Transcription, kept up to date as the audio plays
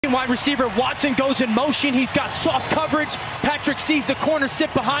Wide receiver Watson goes in motion. He's got soft coverage. Patrick sees the corner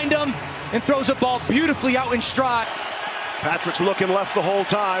sit behind him and throws a ball beautifully out in stride. Patrick's looking left the whole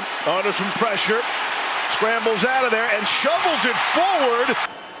time. Under some pressure. Scrambles out of there and shovels it forward.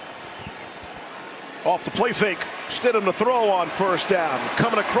 Off the play fake. Stidham to throw on first down.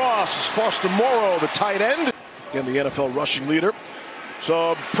 Coming across is Foster Morrow, the tight end. Again, the NFL rushing leader.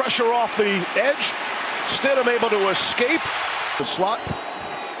 So pressure off the edge. Stidham able to escape. The slot.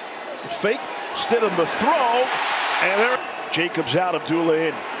 The fake. Stidham the throw. And there. Jacobs out. Abdullah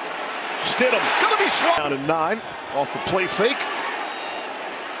in. Stidham gonna be swung. Down in 9. Off the play fake.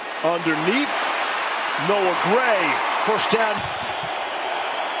 Underneath. Noah Gray. First down.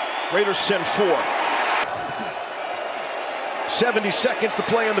 Raiders send 4. 70 seconds to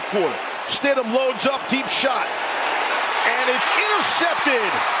play in the quarter. Stidham loads up, deep shot. And it's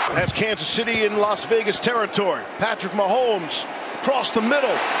intercepted. That's Kansas City in Las Vegas territory. Patrick Mahomes across the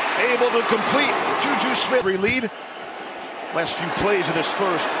middle. Able to complete. Juju Smith lead. Last few plays in this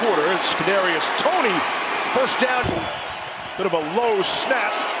first quarter. It's Kadarius Toney. First down. Bit of a low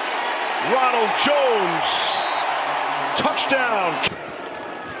snap. Ronald Jones. Touchdown.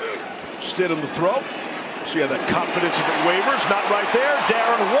 Stidham the throw. See how that confidence if it wavers. Not right there.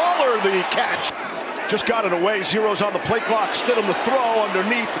 Darren Waller the catch. Just got it away. Zeros on the play clock. Stidham the throw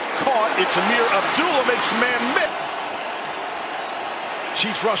underneath. Caught. It's Amir Abdullah makes the man miss.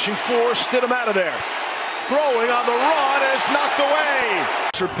 Chiefs rushing 4. Stidham out of there. Throwing on the run and it's knocked away.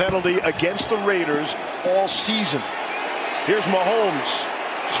 Penalty against the Raiders all season. Here's Mahomes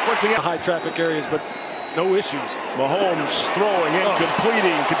sprinting out. High traffic areas, but no issues. Mahomes throwing and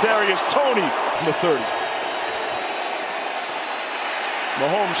completing. Kadarius Toney from the 30.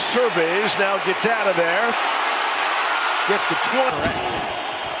 Mahomes surveys, now gets out of there. Gets the 20.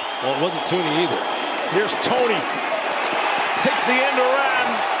 Well, it wasn't Toney either. Here's Toney. Takes the end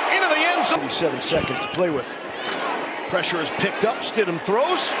around into the end zone. 37 seconds to play with. Pressure is picked up. Stidham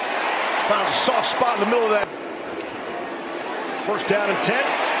throws. Found a soft spot in the middle of that. First down and 10.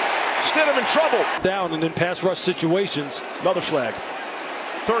 Stidham in trouble. Down and in pass rush situations. Another flag.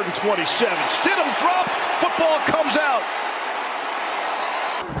 3rd and 27. Stidham dropped. Football comes out.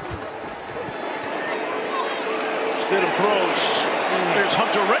 Stidham throws. There's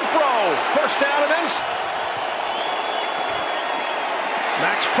Hunter Renfrow. First down and then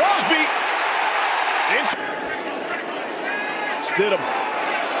Max Crosby. Stidham.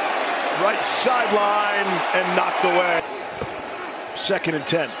 Right sideline and knocked away. 2nd and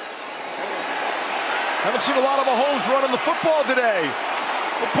 10. Haven't seen a lot of Mahomes running the football today.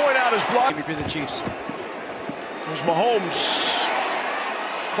 We'll point out his block. For the Chiefs. There's Mahomes.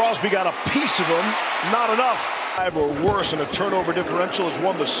 Crosby got a piece of him. Not enough. Or worse, and a turnover differential has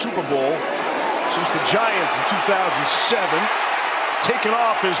won the Super Bowl since the Giants in 2007. Taken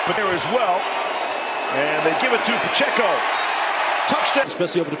off is Pacheco as well. And they give it to Pacheco. Touchdown.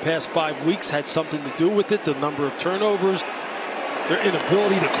 Especially over the past 5 weeks had something to do with it. The number of turnovers. Their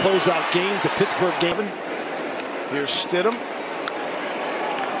inability to close out games. The Pittsburgh game. Here's Stidham.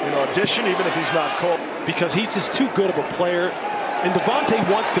 In audition, even if he's not called. Because he's just too good of a player. And Devontae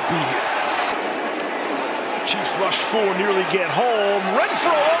wants to be here. Chiefs rush 4, nearly get home.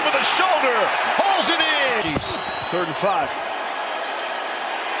 Renfrow over the shoulder. Hauls it in. Chiefs. 3rd and 5.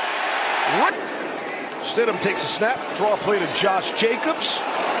 Stidham takes a snap. Draw play to Josh Jacobs.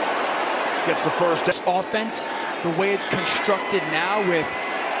 Gets the first. This offense, the way it's constructed now with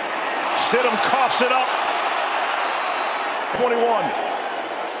Stidham coughs it up. 21.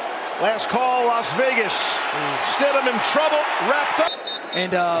 Last call, Las Vegas. Stidham in trouble, wrapped up.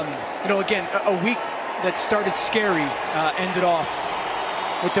 And, again, a week that started scary ended off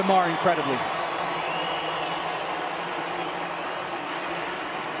with DeMar incredibly.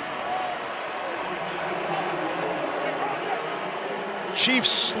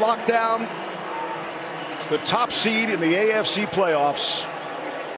 Chiefs lock down the top seed in the AFC playoffs.